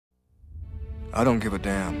I don't give a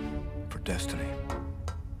damn for destiny.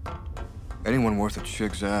 Anyone worth a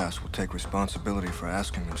Chig's ass will take responsibility for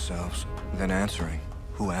asking themselves, then answering,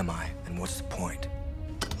 who am I and what's the point?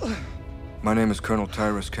 My name is Colonel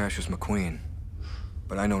Tyrus Cassius McQueen,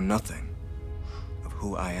 but I know nothing of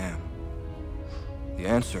who I am. The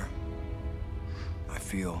answer, I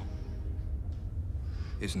feel,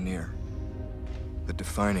 is near. The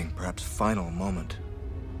defining, perhaps final moment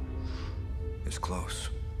is close.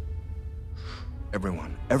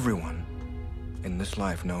 Everyone in this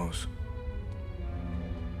life knows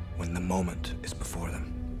when the moment is before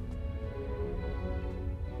them.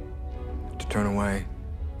 To turn away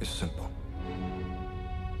is simple.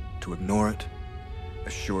 To ignore it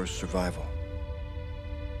assures survival.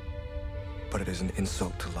 But it is an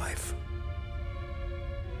insult to life.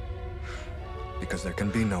 Because there can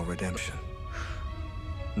be no redemption.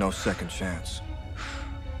 No second chance.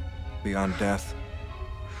 Beyond death,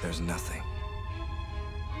 there's nothing.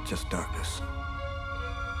 Just darkness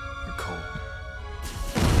and cold.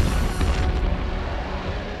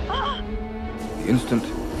 The instant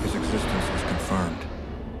his existence was confirmed,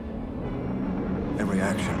 every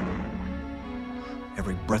action,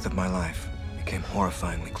 every breath of my life became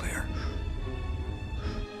horrifyingly clear.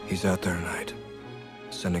 He's out there tonight,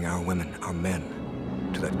 sending our women, our men,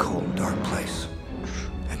 to that cold, dark place.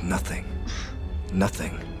 And nothing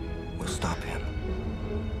will stop him.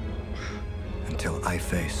 Until I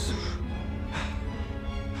face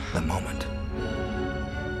the moment.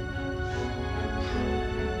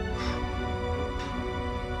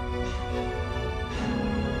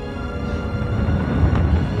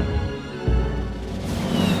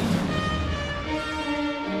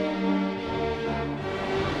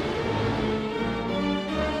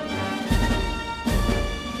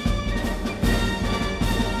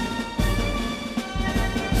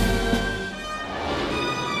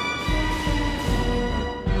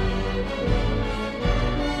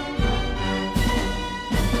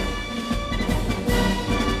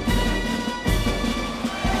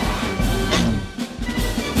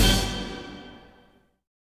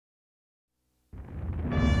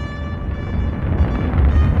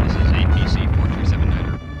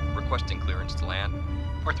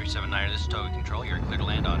 This is Toga Control. You're clear to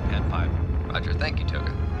land on Pad 5. Roger. Thank you,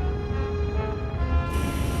 Toga.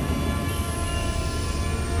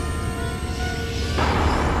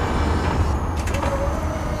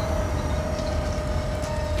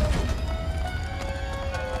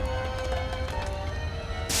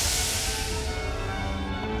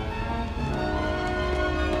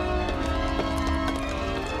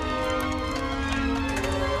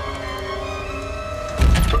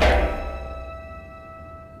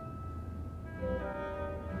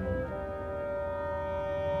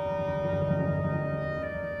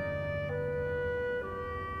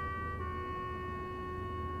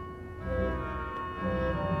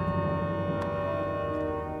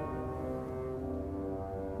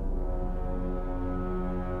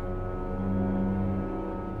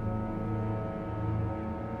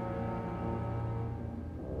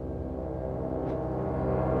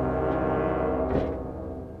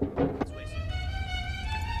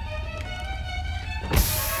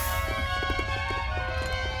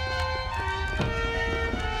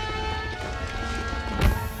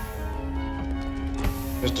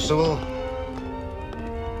 Mr. Sewell?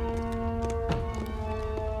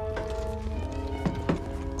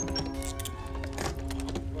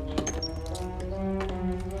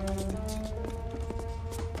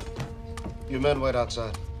 Your men wait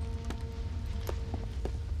outside.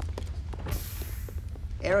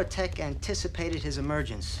 Aerotech anticipated his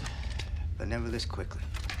emergence, but never this quickly.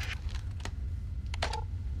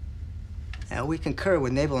 Now, we concur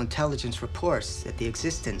with Naval Intelligence reports that the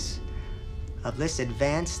existence of this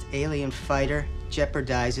advanced alien fighter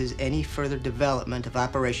jeopardizes any further development of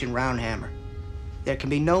Operation Roundhammer. There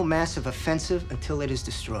can be no massive offensive until it is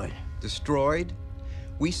destroyed. Destroyed?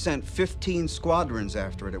 We sent 15 squadrons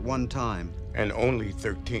after it at one time. And only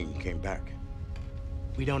 13 came back.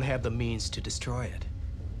 We don't have the means to destroy it.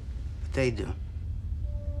 But they do.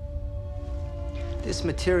 This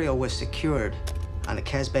material was secured on a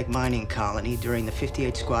Kazbek mining colony during the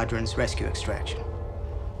 58 Squadron's rescue extraction.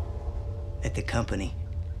 At the company,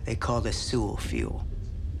 they call this Sewell fuel.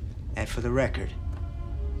 And for the record,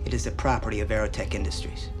 it is the property of Aerotech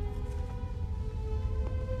Industries.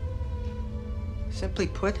 Simply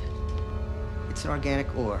put, it's an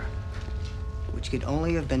organic ore, which could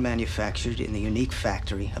only have been manufactured in the unique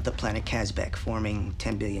factory of the planet Kazbek, forming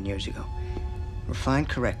 10 billion years ago. Refined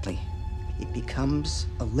correctly, it becomes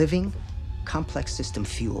a living, complex system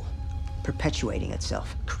fuel, perpetuating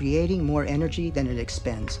itself, creating more energy than it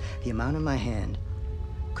expends. The amount in my hand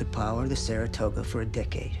could power the Saratoga for a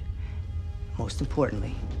decade. Most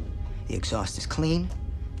importantly, the exhaust is clean,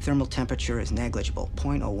 thermal temperature is negligible,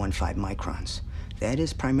 0.015 microns. That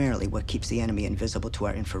is primarily what keeps the enemy invisible to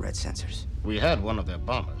our infrared sensors. We had one of their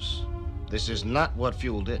bombers. This is not what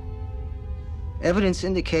fueled it. Evidence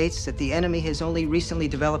indicates that the enemy has only recently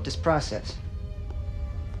developed this process.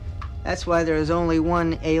 That's why there is only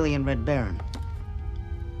one alien Red Baron.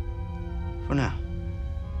 For now.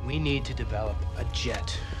 We need to develop a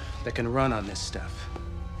jet that can run on this stuff.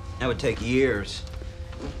 That would take years.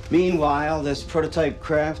 Meanwhile, this prototype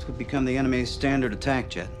craft would become the enemy's standard attack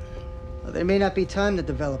jet. Well, there may not be time to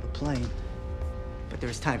develop a plane, but there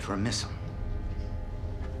is time for a missile.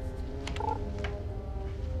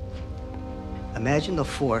 Imagine the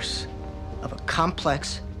force of a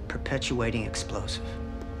complex, perpetuating explosive.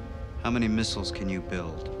 How many missiles can you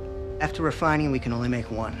build? After refining, we can only make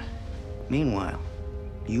one. Meanwhile,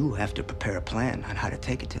 you have to prepare a plan on how to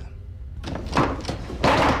take it to them.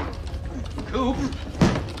 Coop!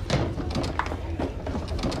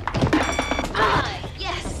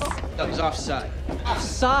 Yes! Oh, he's offside.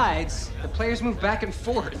 Offsides? The players move back and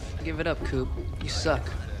forth. Give it up, Coop. You suck.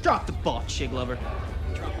 Drop the ball, Chig lover.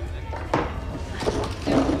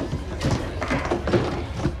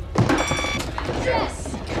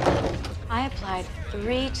 Yes! I applied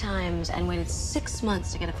 3 times and waited 6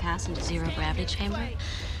 months to get a pass into zero gravity chamber,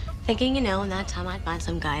 thinking, in that time I'd find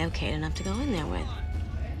some guy okay enough to go in there with.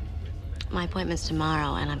 My appointment's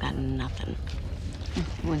tomorrow, and I've got nothing.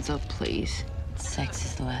 Winslow, please. Sex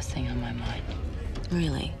is the last thing on my mind.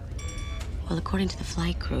 Really? Well, according to the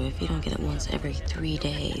flight crew, if you don't get it once every 3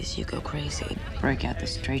 days, you go crazy. Break out the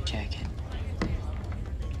straitjacket.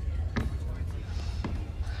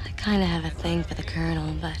 I kind of have a thing for the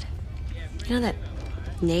colonel, but you know that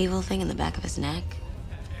navel thing in the back of his neck?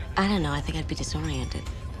 I don't know, I think I'd be disoriented.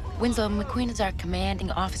 Winslow, McQueen is our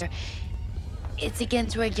commanding officer. It's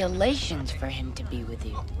against regulations for him to be with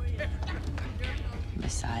you.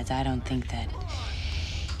 Besides, I don't think that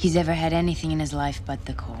he's ever had anything in his life but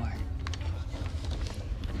the Corps.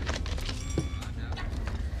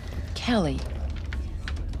 Kelly.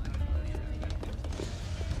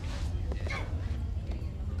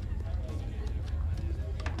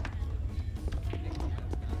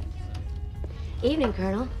 Evening,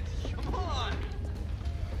 Colonel.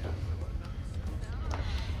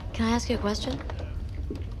 Can I ask you a question?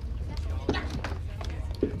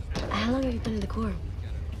 How long have you been in the Corps?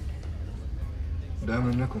 Diamond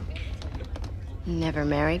and nickel. Never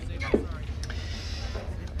married?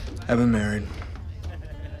 Haven't married.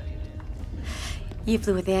 You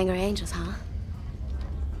flew with the Angry Angels, huh?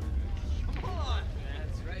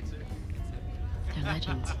 They're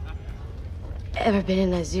legends. Ever been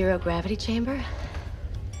in a zero gravity chamber?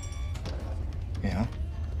 Yeah.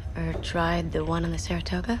 Or tried the one on the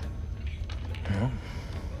Saratoga? Yeah.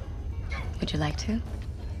 Would you like to?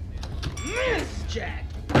 Miss, Jack!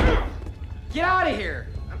 Get out of here!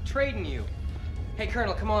 I'm trading you. Hey,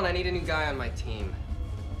 Colonel, come on, I need a new guy on my team.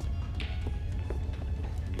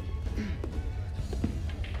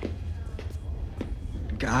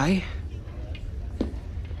 Guy?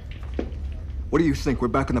 What do you think? We're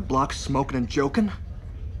back in the block smoking and joking?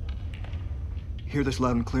 Hear this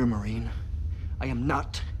loud and clear, Marine. I am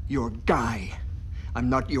not your guy. I'm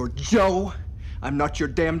not your Joe. I'm not your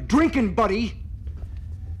damn drinking buddy.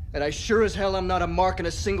 And I sure as hell am not a mark in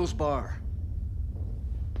a singles bar.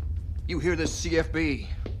 You hear this, CFB?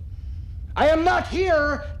 I am not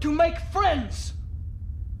here to make friends.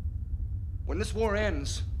 When this war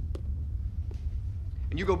ends,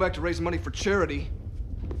 and you go back to raise money for charity,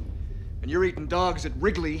 and you're eating dogs at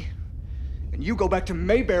Wrigley, and you go back to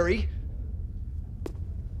Mayberry,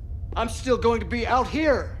 I'm still going to be out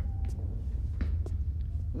here,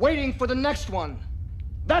 waiting for the next one.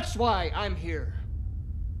 That's why I'm here.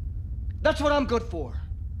 That's what I'm good for.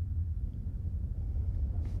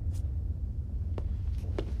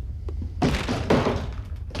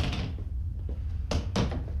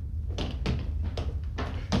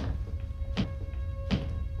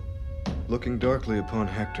 Looking darkly upon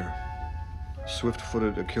Hector,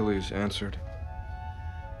 swift-footed Achilles answered,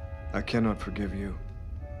 I cannot forgive you.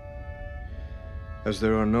 As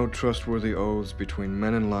there are no trustworthy oaths between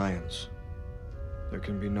men and lions, there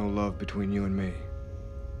can be no love between you and me.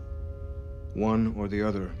 One or the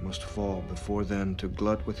other must fall before then to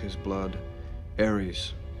glut with his blood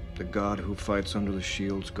Ares, the god who fights under the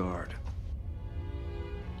shield's guard.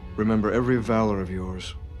 Remember every valor of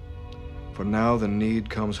yours, for now the need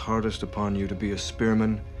comes hardest upon you to be a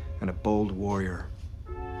spearman and a bold warrior.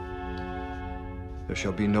 There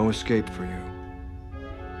shall be no escape for you.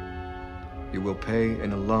 You will pay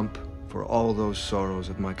in a lump for all those sorrows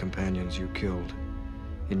of my companions you killed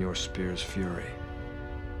in your spear's fury.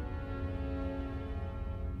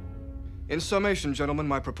 In summation, gentlemen,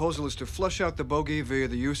 my proposal is to flush out the bogey via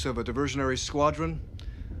the use of a diversionary squadron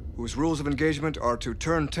whose rules of engagement are to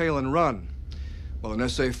turn tail and run, while an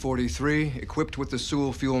SA-43, equipped with the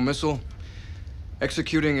Sewell fuel missile,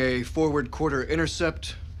 executing a forward quarter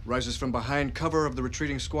intercept, rises from behind cover of the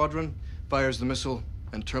retreating squadron, fires the missile,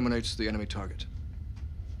 and terminates the enemy target.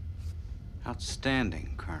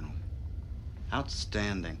 Outstanding, Colonel.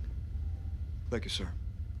 Outstanding. Thank you, sir.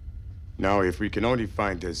 Now, if we can only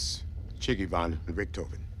find this Chig and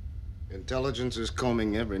Richthofen. Intelligence is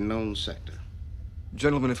combing every known sector.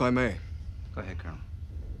 Gentlemen, if I may. Go ahead, Colonel.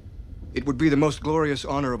 It would be the most glorious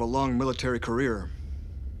honor of a long military career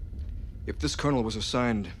if this colonel was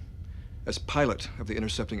assigned as pilot of the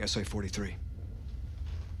intercepting SA-43.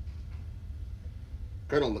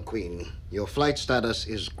 Colonel McQueen, your flight status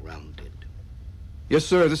is grounded. Yes,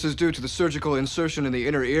 sir. This is due to the surgical insertion in the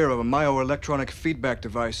inner ear of a myoelectronic feedback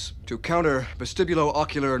device to counter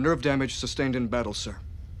vestibulo-ocular nerve damage sustained in battle, sir.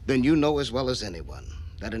 Then you know as well as anyone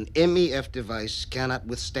that an MEF device cannot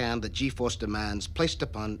withstand the G-force demands placed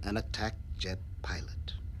upon an attack jet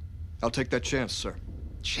pilot. I'll take that chance, sir.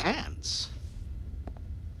 Chance?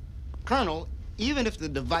 Colonel, even if the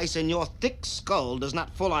device in your thick skull does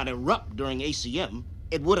not full-on erupt during ACM,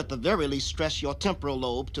 it would at the very least stress your temporal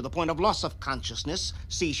lobe to the point of loss of consciousness,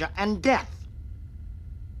 seizure, and death.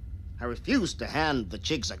 I refuse to hand the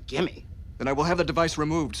Chigs a gimme. Then I will have the device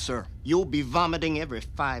removed, sir. You'll be vomiting every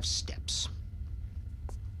 5 steps.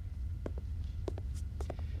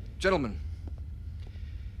 Gentlemen,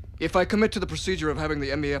 if I commit to the procedure of having the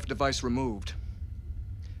MEF device removed,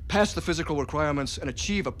 pass the physical requirements, and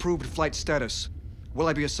achieve approved flight status, will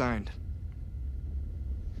I be assigned?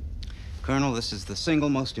 Colonel, this is the single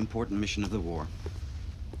most important mission of the war.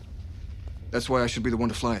 That's why I should be the one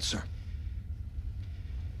to fly it, sir.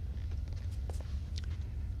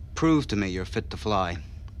 Prove to me you're fit to fly,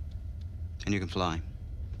 and you can fly.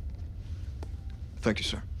 Thank you,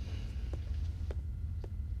 sir.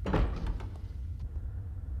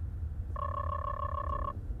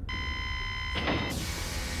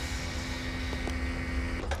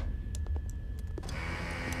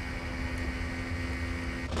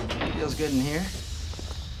 Feels good in here.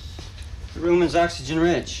 The room is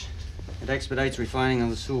oxygen-rich. It expedites refining of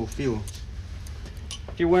the Sewell fuel.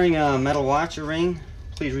 If you're wearing a metal watch or ring,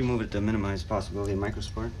 please remove it to minimize the possibility of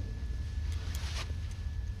microspark.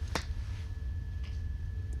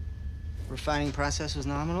 Refining process was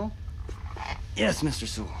nominal? Yes, Mr.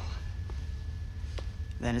 Sewell.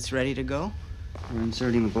 Then it's ready to go? We're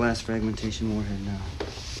inserting the blast fragmentation warhead now.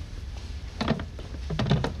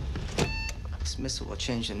 This missile will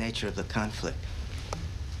change the nature of the conflict.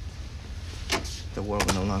 The war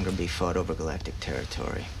will no longer be fought over galactic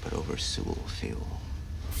territory, but over Sewell fuel.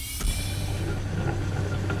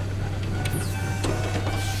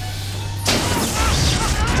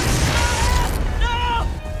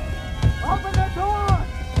 Open the door!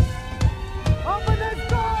 Open this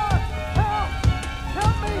door! Help!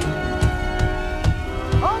 Help me!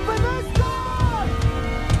 Open this door!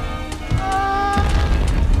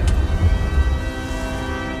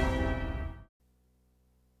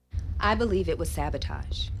 I believe it was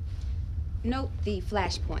sabotage. Note the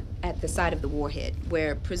flashpoint at the side of the warhead,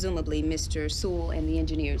 where presumably Mr. Sewell and the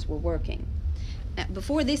engineers were working. Now,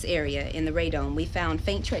 before this area in the radome, we found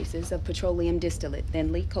faint traces of petroleum distillate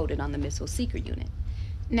thinly coated on the missile's seeker unit.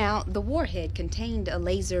 Now, the warhead contained a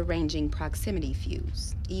laser-ranging proximity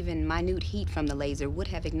fuse. Even minute heat from the laser would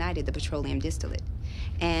have ignited the petroleum distillate.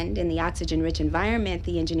 And in the oxygen-rich environment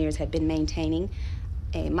the engineers had been maintaining,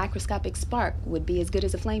 a microscopic spark would be as good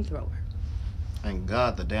as a flamethrower. Thank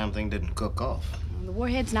God the damn thing didn't cook off. Well, the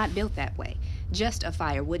warhead's not built that way. Just a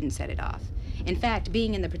fire wouldn't set it off. In fact,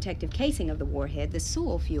 being in the protective casing of the warhead, the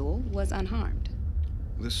Sewell fuel was unharmed.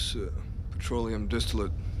 This petroleum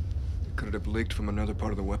distillate, could it have leaked from another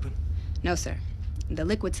part of the weapon? No, sir. The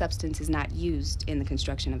liquid substance is not used in the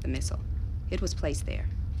construction of the missile. It was placed there.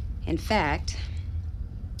 In fact,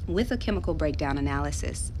 with a chemical breakdown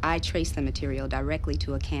analysis, I traced the material directly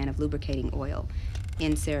to a can of lubricating oil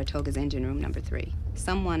in Saratoga's engine room number 3.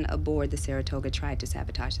 Someone aboard the Saratoga tried to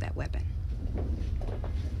sabotage that weapon.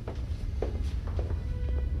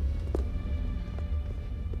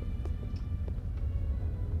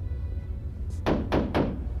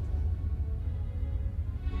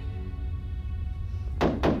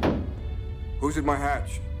 Who's at my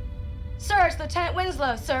hatch? Sir, it's Lieutenant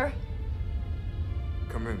Winslow, sir.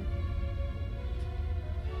 Come in.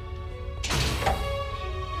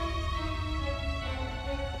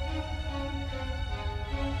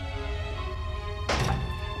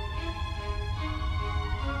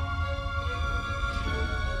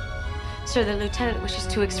 Sir, the lieutenant wishes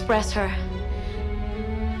to express her.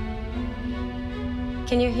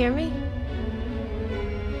 Can you hear me?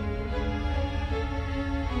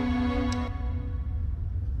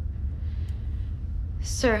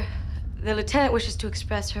 Sir, the lieutenant wishes to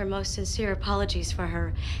express her most sincere apologies for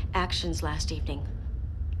her actions last evening.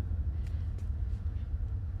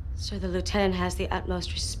 Sir, the lieutenant has the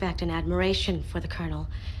utmost respect and admiration for the colonel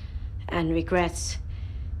and regrets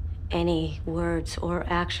any words or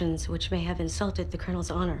actions which may have insulted the colonel's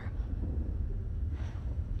honor.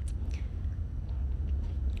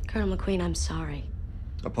 Colonel McQueen, I'm sorry.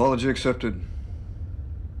 Apology accepted.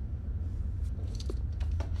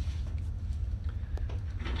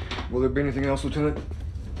 Will there be anything else, Lieutenant?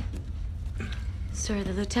 Sir,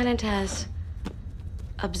 the lieutenant has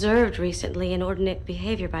observed recently inordinate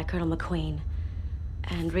behavior by Colonel McQueen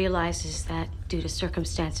and realizes that due to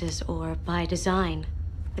circumstances or by design,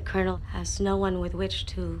 the colonel has no one with which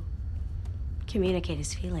to communicate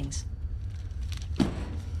his feelings.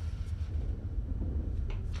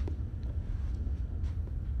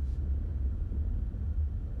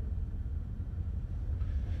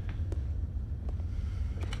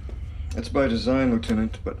 It's by design,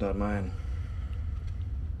 Lieutenant, but not mine.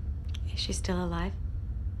 Is she still alive,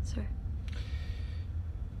 sir?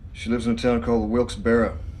 She lives in a town called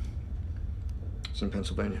Wilkes-Barre. It's in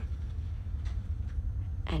Pennsylvania.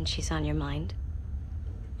 And she's on your mind?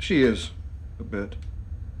 She is, a bit.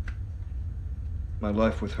 My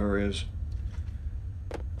life with her is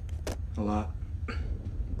a lot.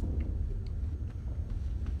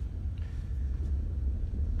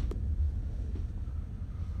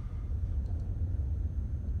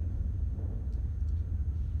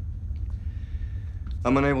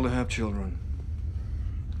 I'm unable to have children.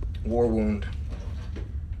 War wound.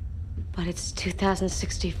 But it's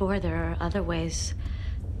 2064. There are other ways.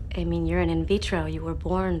 I mean, you're an in vitro. You were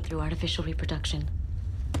born through artificial reproduction.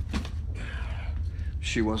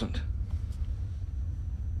 She wasn't.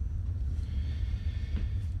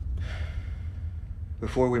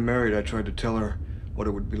 Before we married, I tried to tell her what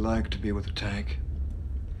it would be like to be with a tank.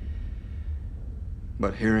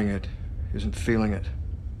 But hearing it isn't feeling it.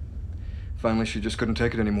 Finally, she just couldn't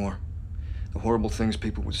take it anymore. The horrible things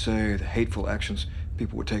people would say, the hateful actions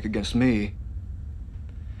people would take against me,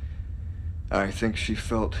 I think she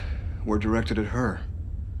felt were directed at her.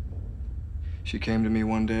 She came to me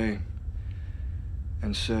one day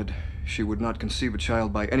and said she would not conceive a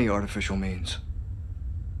child by any artificial means.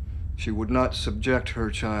 She would not subject her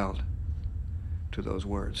child to those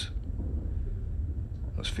words,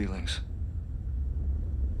 those feelings.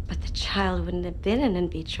 But the child wouldn't have been an in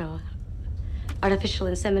vitro. Artificial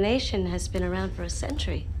insemination has been around for a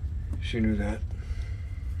century. She knew that.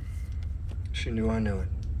 She knew I knew it.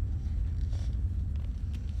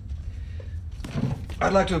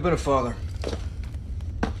 I'd like to have been a father.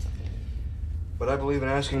 But I believe in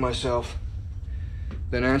asking myself,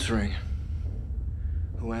 then answering,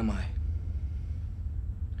 who am I?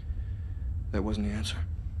 That wasn't the answer.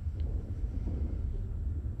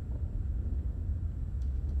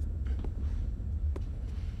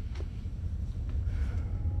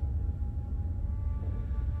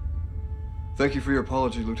 Thank you for your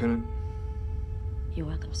apology, Lieutenant. You're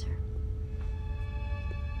welcome, sir.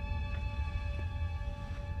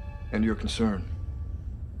 And your concern.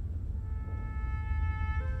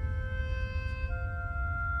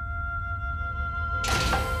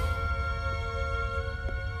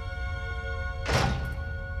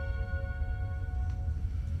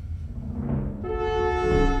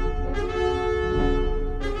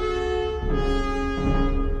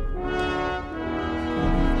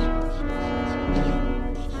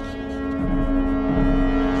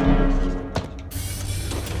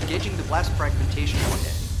 Engaging the blast fragmentation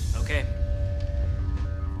warhead. Okay.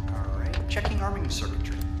 All right, checking arming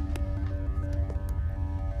circuitry.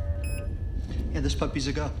 Yeah, this puppy's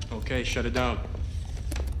a go. Okay, shut it down.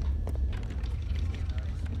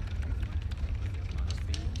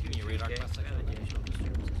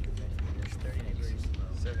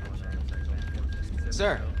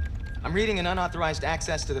 Sir, I'm reading an unauthorized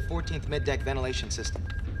access to the 14th mid-deck ventilation system.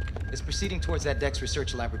 It's proceeding towards that deck's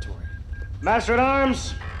research laboratory. Master at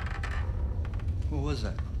Arms! What was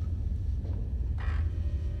that?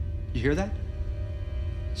 You hear that?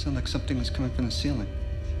 It sounded like something was coming from the ceiling.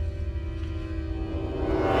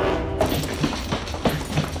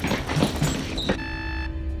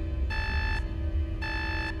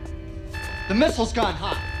 The missile's gone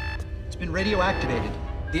hot. It's been radioactivated.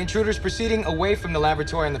 The intruder's proceeding away from the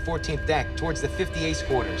laboratory on the 14th deck towards the 58th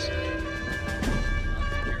quarters.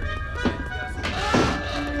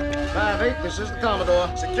 5-8, this is the Commodore.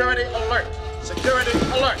 Security alert! Security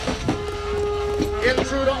alert!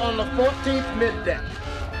 Intruder on the 14th mid-deck.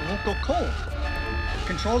 It won't go cold.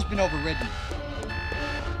 Control's been overridden.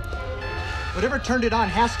 Whatever turned it on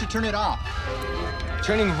has to turn it off.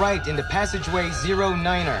 Turning right into passageway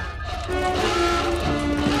 09er.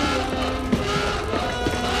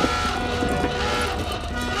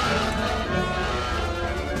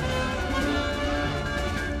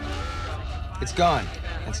 It's gone.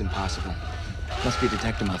 That's impossible. Must be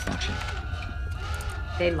detector malfunction.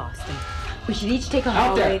 They lost him. We should each take a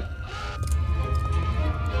Out hallway. there.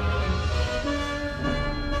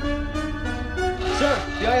 Sir,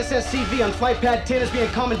 the ISS-CV on flight pad 10 is being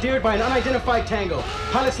commandeered by an unidentified tango.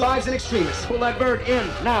 Pilots' lives and extremists. Pull that bird in,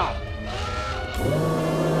 now.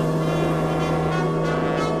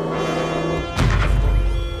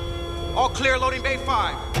 All clear, loading bay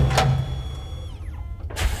 5.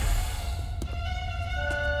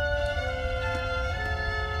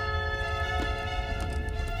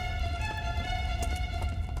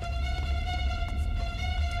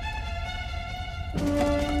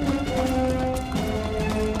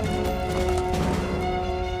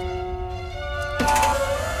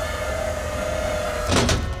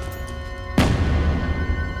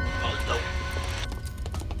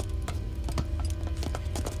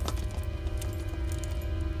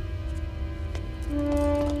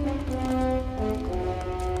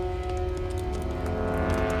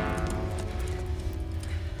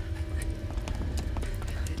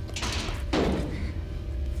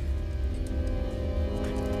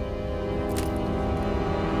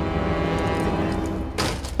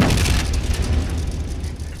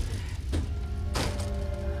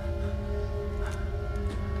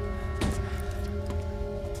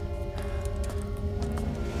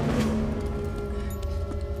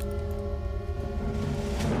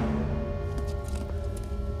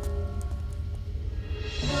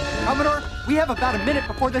 Commodore, we have about a minute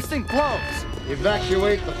before this thing blows.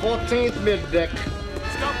 Evacuate the 14th mid-deck.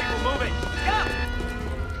 Let's go, people, moving. Go!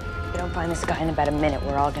 If we don't find this guy in about a minute,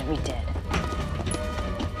 we're all gonna be dead.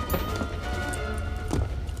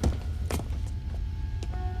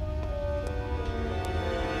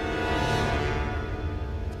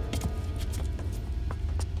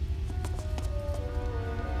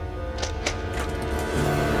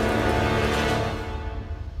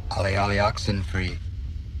 Ollie oxen free.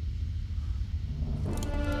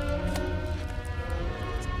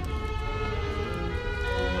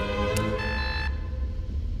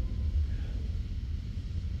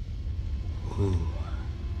 Ooh.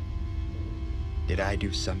 Did I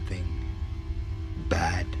do something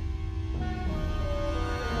bad?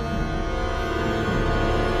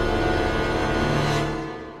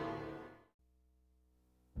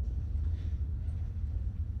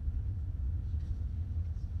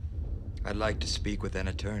 I'd like to speak with an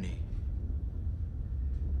attorney.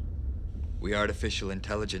 We artificial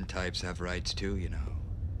intelligent types have rights too, you know.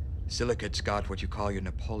 Silicate's got what you call your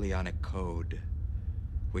Napoleonic Code,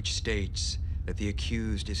 which states that the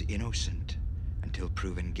accused is innocent until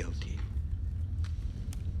proven guilty.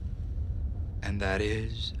 And that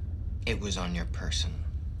is? It was on your person.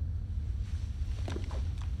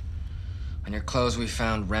 On your clothes, we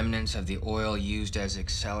found remnants of the oil used as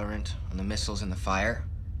accelerant on the missiles in the fire.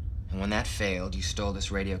 And when that failed, you stole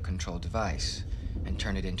this radio-controlled device and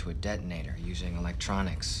turned it into a detonator using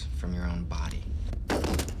electronics from your own body.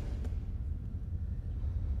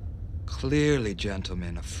 Clearly,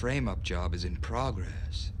 gentlemen, a frame-up job is in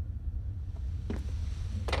progress.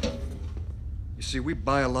 You see, we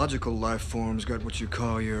biological life forms got what you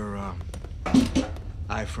call your,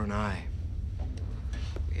 eye for an eye.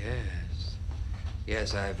 Yes.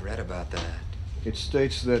 Yes, I've read about that. It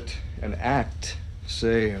states that an act,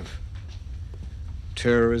 say, of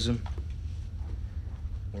terrorism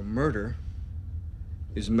or murder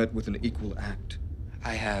is met with an equal act.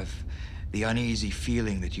 I have the uneasy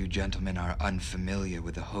feeling that you gentlemen are unfamiliar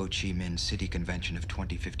with the Ho Chi Minh City Convention of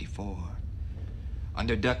 2054.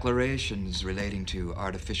 Under declarations relating to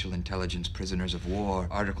artificial intelligence prisoners of war,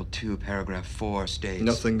 Article 2, Paragraph 4 states...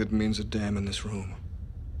 Nothing that means a damn in this room.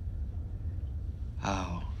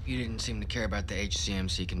 How? You didn't seem to care about the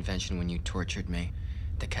HCMC convention when you tortured me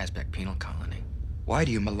at the Kazbek penal colony. Why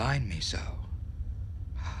do you malign me so?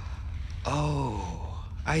 Oh,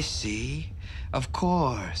 I see. Of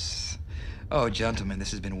course. Oh, gentlemen,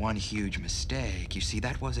 this has been one huge mistake. You see,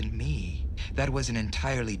 that wasn't me. That was an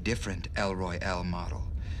entirely different Elroy L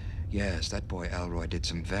model. Yes, that boy Elroy did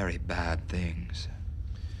some very bad things.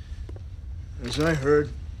 As I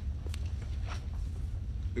heard,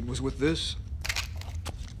 it was with this.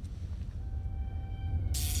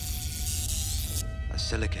 A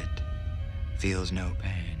silicate feels no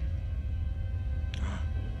pain.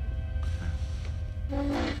 How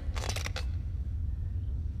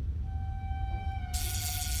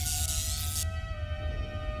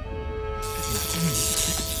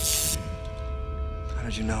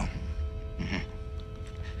did you know?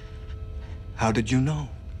 How did you know?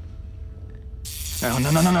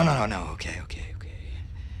 No. Okay.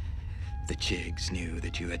 The Chigs knew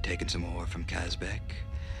that you had taken some ore from Kazbek.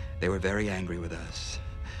 They were very angry with us,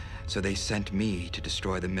 so they sent me to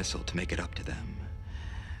destroy the missile to make it up to them.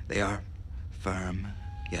 They are firm,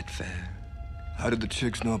 yet fair. How did the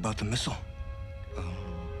Chigs know about the missile? Oh,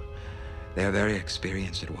 they are very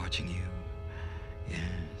experienced at watching you.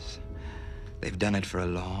 Yes. They've done it for a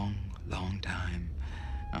long, long time.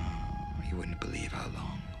 Oh, you wouldn't believe how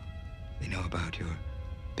long. They know about your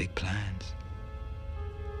big plans.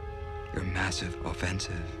 Your massive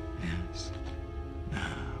offensive, yes.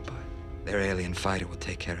 But their alien fighter will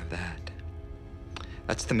take care of that.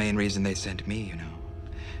 That's the main reason they sent me, you know.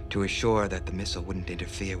 To assure that the missile wouldn't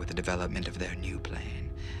interfere with the development of their new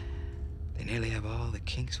plane. They nearly have all the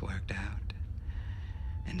kinks worked out.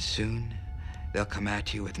 And soon, they'll come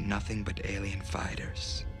at you with nothing but alien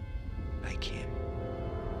fighters. Like him.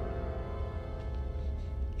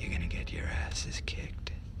 You're gonna get your asses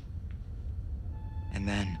kicked. And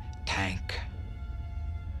then, tank.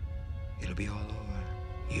 It'll be all over.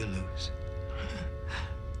 You lose.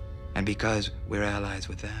 And because we're allies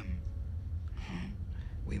with them,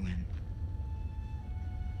 we win.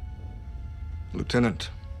 Lieutenant,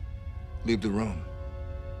 leave the room.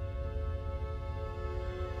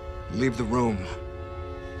 Leave the room.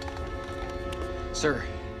 Sir,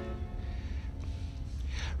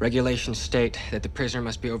 regulations state that the prisoner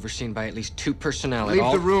must be overseen by at least 2 personnel at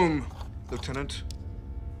all. Leave the room, Lieutenant.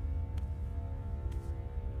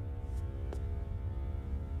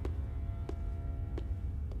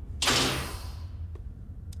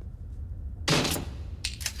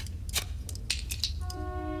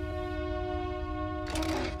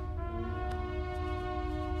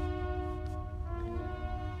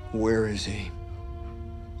 Where is he?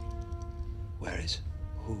 Where is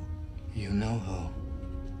who? You know who.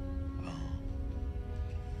 Oh.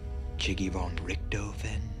 Chig von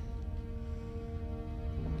Richthofen?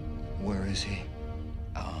 Where is he?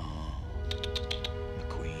 Oh.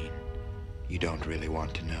 McQueen. You don't really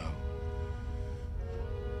want to know.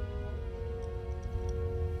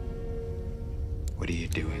 What are you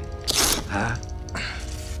doing? Huh?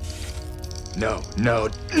 No,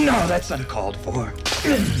 that's uncalled for.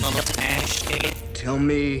 Tell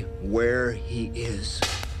me where he is.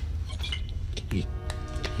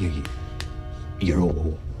 You're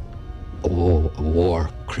a war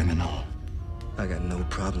criminal. I got no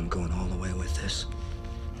problem going all the way with this.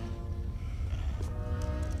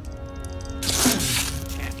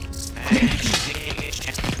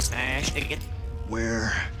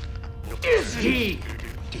 Where is he?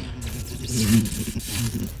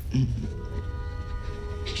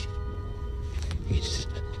 He's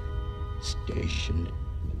station.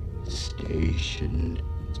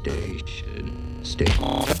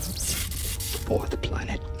 Fourth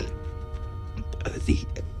planet. The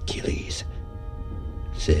Achilles.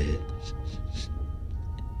 Says.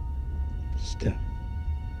 Still.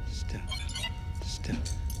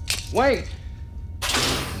 Wait!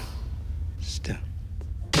 Still.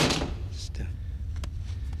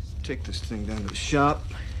 Take this thing down to the shop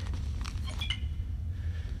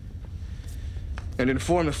and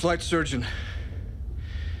inform the flight surgeon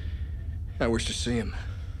I wish to see him.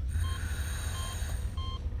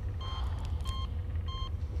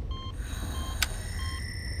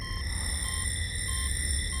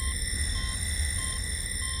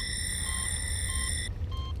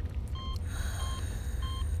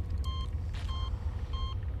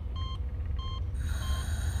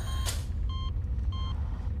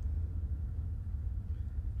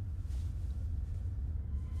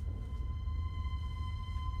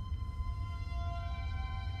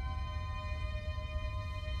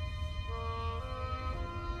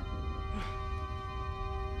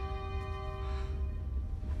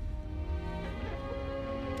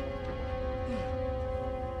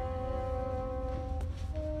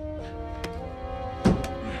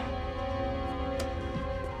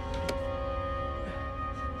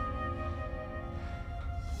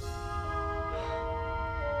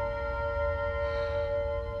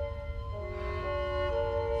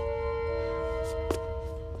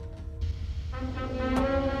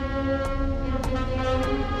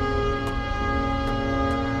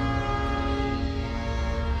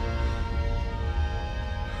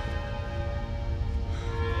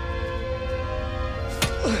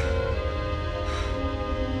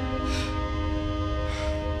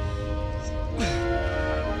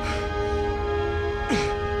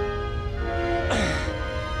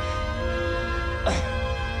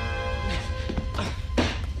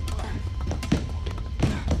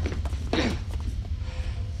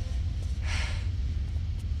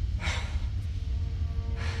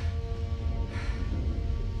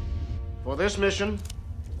 For this mission,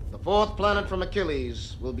 the fourth planet from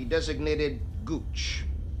Achilles will be designated Gooch.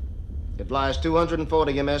 It lies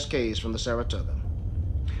 240 MSKs from the Saratoga.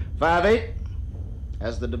 5-8,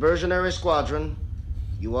 as the diversionary squadron,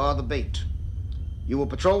 you are the bait. You will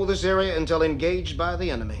patrol this area until engaged by the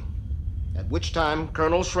enemy, at which time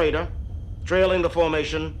Colonel Schrader, trailing the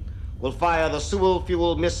formation, will fire the Sewell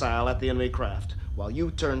fuel missile at the enemy craft, while you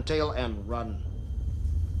turn tail and run.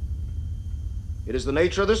 It is the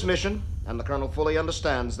nature of this mission, and the Colonel fully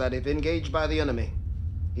understands that if engaged by the enemy,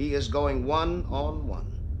 he is going one-on-one.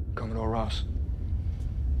 Commodore Ross.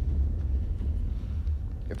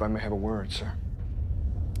 If I may have a word, sir.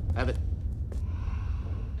 Have it.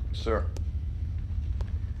 Sir.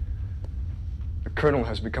 The Colonel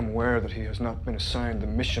has become aware that he has not been assigned the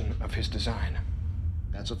mission of his design.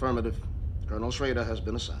 That's affirmative. Colonel Schrader has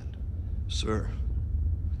been assigned. Sir,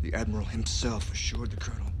 the Admiral himself assured the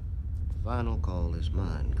Colonel. Final call is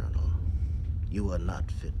mine, Colonel. You are not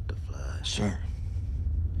fit to fly. Sir,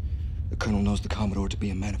 the Colonel knows the Commodore to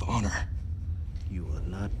be a man of honor. You are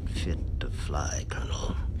not fit to fly,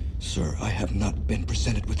 Colonel. Sir, I have not been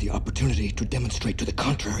presented with the opportunity to demonstrate to the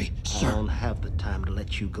contrary, sir. I don't have the time to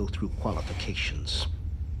let you go through qualifications.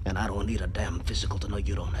 And I don't need a damn physical to know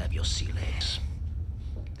you don't have your sea legs.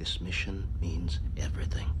 This mission means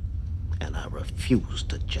everything. And I refuse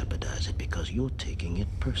to jeopardize it because you're taking it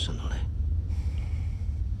personally.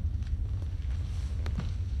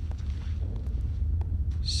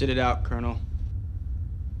 Sit it out, Colonel.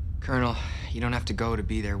 Colonel, you don't have to go to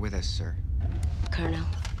be there with us, sir. Colonel,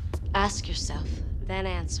 ask yourself, then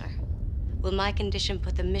answer. Will my condition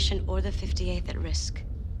put the mission or the 58th at risk?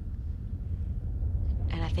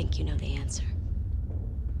 And I think you know the answer.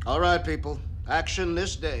 All right, people. Action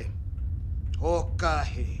this day.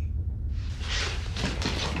 Hokahi.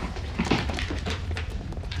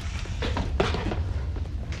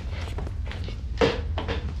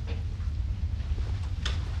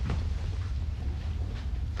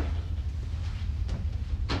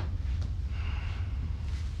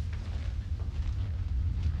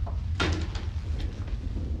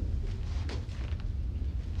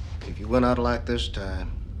 If you went out like this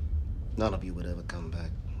time, none of you would ever come back.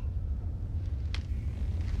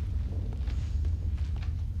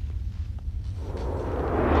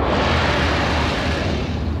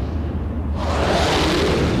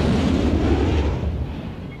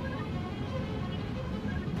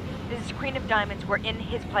 This is Queen of Diamonds. We're in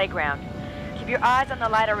his playground. Keep your eyes on the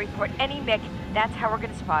LiDAR report. Any Mick, that's how we're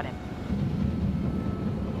gonna spot him.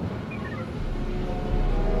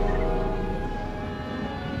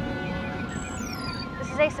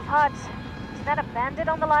 Ace of Hearts. Is that a bandit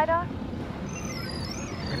on the LiDAR?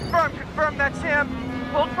 Confirm, that's him.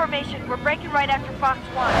 Hold formation. We're breaking right after Fox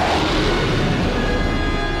 1.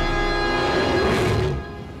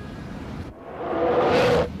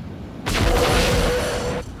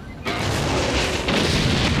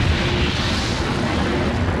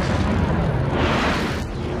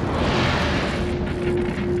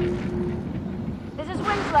 This is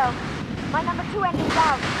Winslow. My number 2 engine's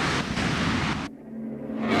out.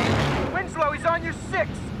 Winslow, he's on your 6.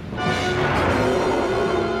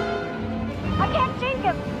 I can't sink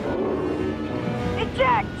him.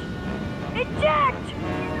 Eject! Eject!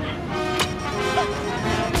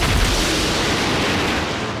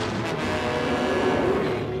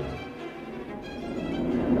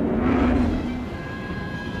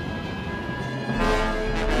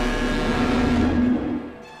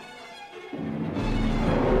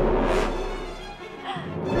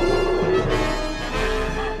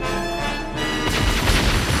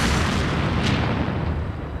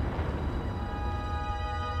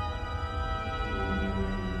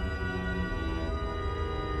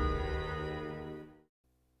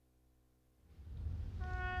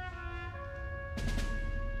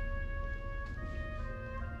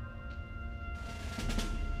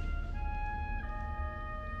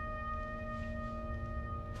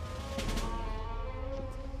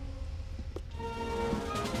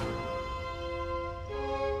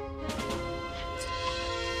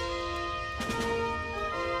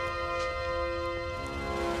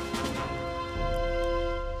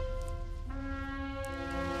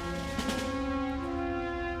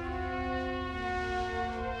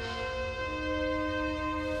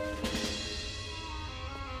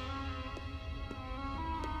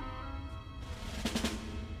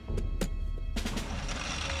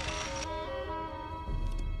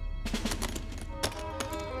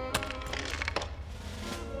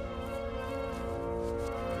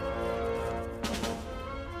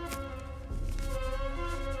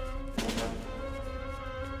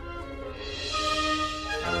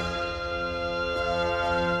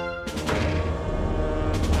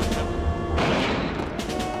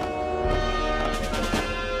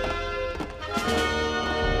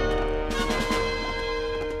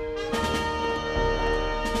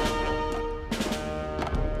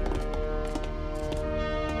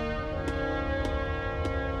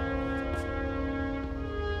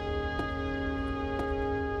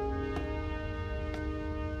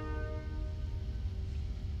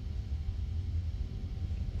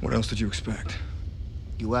 What else did you expect?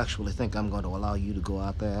 You actually think I'm going to allow you to go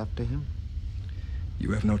out there after him?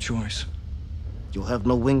 You have no choice. You'll have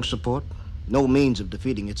no wing support, no means of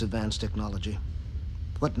defeating its advanced technology.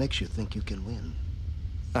 What makes you think you can win?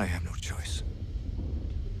 I have no choice.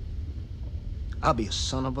 I'll be a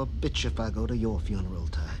son of a bitch if I go to your funeral,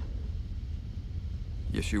 Ty.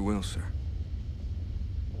 Yes, you will, sir.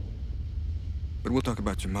 But we'll talk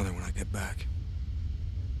about your mother when I get back.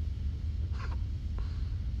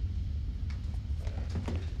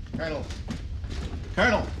 Colonel.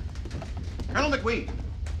 Colonel McQueen.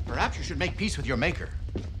 Perhaps you should make peace with your maker.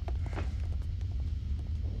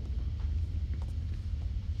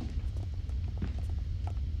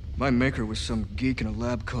 My maker was some geek in a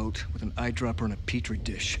lab coat with an eyedropper and a petri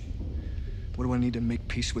dish. What do I need to make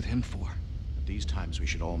peace with him for? At these times, we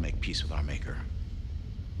should all make peace with our maker.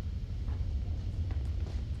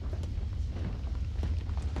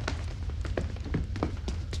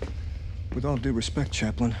 With all due respect,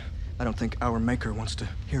 Chaplain, I don't think our maker wants to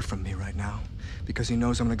hear from me right now, because he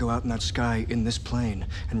knows I'm gonna go out in that sky in this plane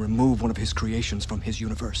and remove one of his creations from his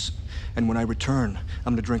universe. And when I return,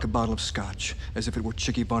 I'm gonna drink a bottle of scotch as if it were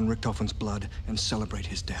Chig von Richthofen's blood and celebrate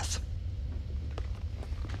his death.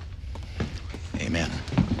 Amen.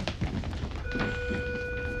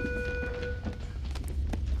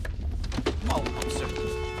 Oh, officer.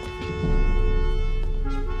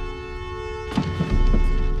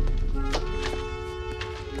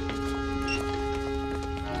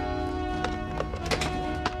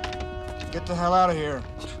 Get the hell out of here.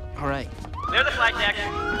 All right. Clear the flight deck.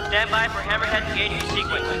 Stand by for hammerhead engagement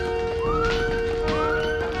sequence.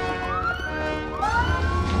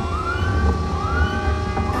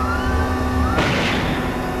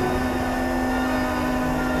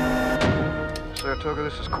 Saratoga,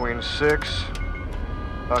 this is Queen 6.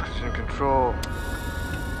 Oxygen control.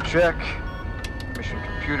 Check. Mission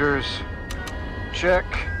computers. Check.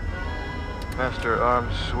 Master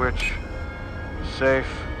arms switch. Safe.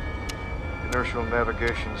 Inertial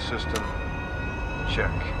navigation system.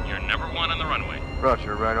 Check. You're number 1 on the runway.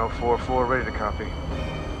 Roger, Rhino 4-4, ready to copy.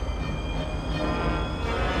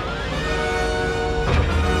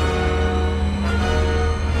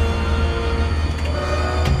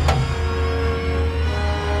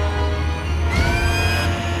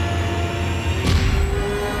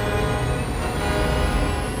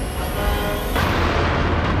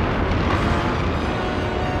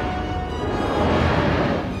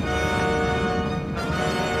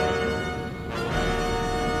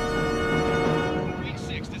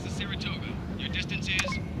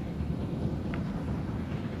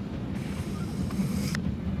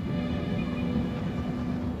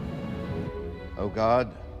 O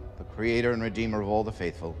God, the Creator and Redeemer of all the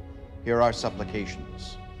faithful, hear our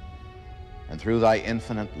supplications, and through thy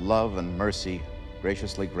infinite love and mercy,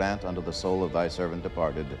 graciously grant unto the soul of thy servant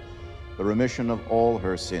departed the remission of all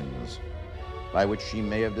her sins, by which she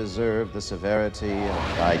may have deserved the severity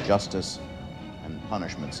of thy justice and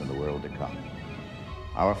punishments in the world to come.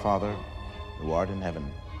 Our Father, who art in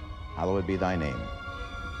heaven, hallowed be thy name.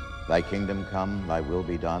 Thy kingdom come, thy will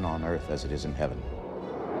be done on earth as it is in heaven.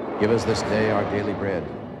 Give us this day our daily bread,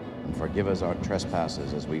 and forgive us our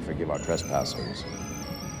trespasses as we forgive our trespassers.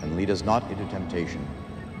 And lead us not into temptation,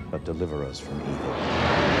 but deliver us from evil.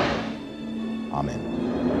 Amen.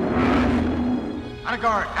 On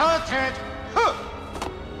guard, out,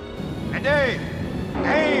 and aim,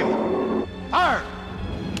 fire!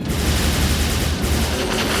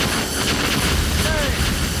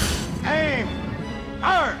 Aim,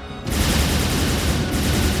 fire!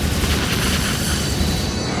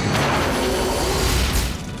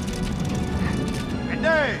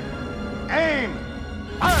 Aim!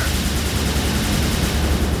 Fire!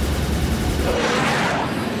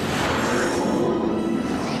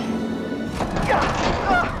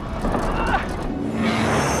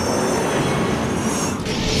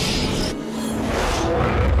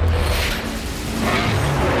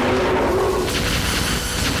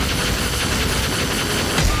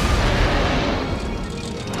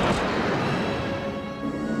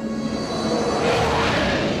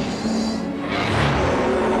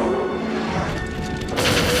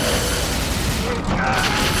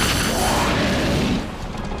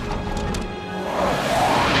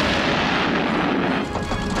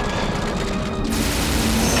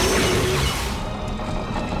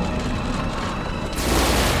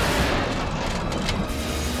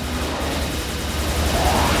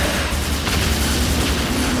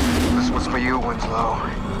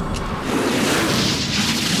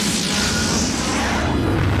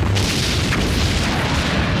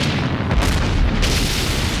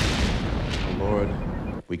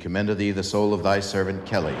 commend to thee the soul of thy servant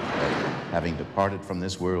Kelly, that, having departed from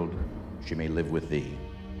this world, she may live with thee.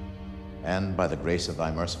 And by the grace of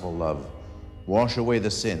thy merciful love, wash away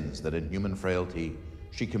the sins that in human frailty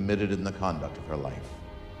she committed in the conduct of her life.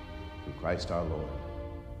 Through Christ our Lord.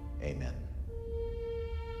 Amen.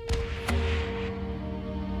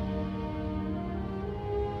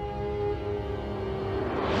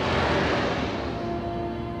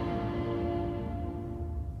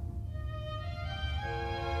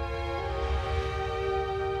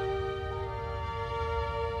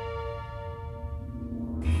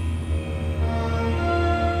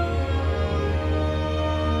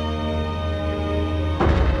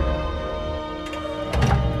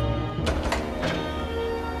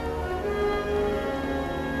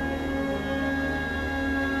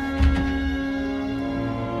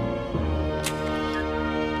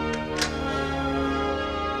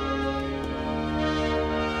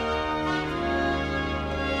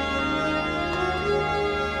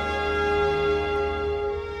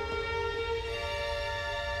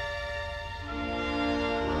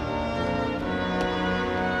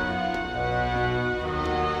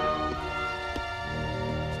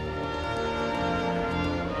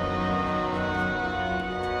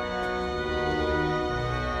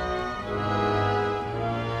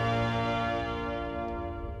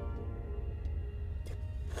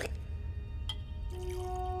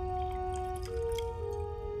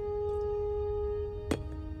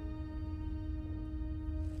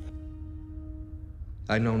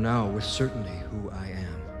 I know now with certainty who I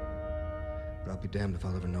am, but I'll be damned if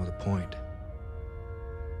I'll ever know the point.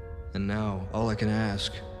 And now, all I can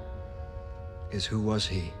ask is who was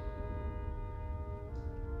he?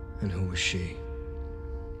 And who was she?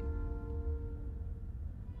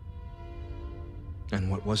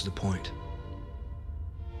 And what was the point?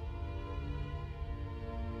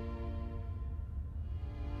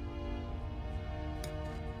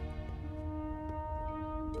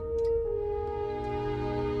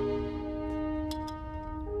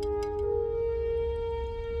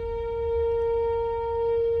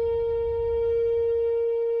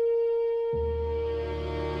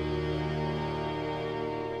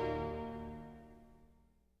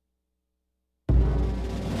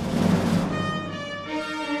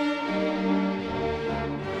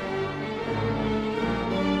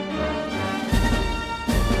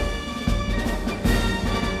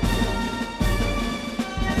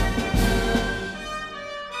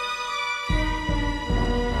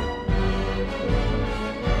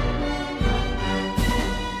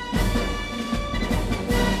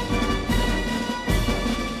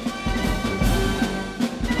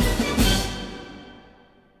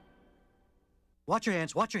 Watch your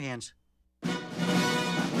hands, watch your hands.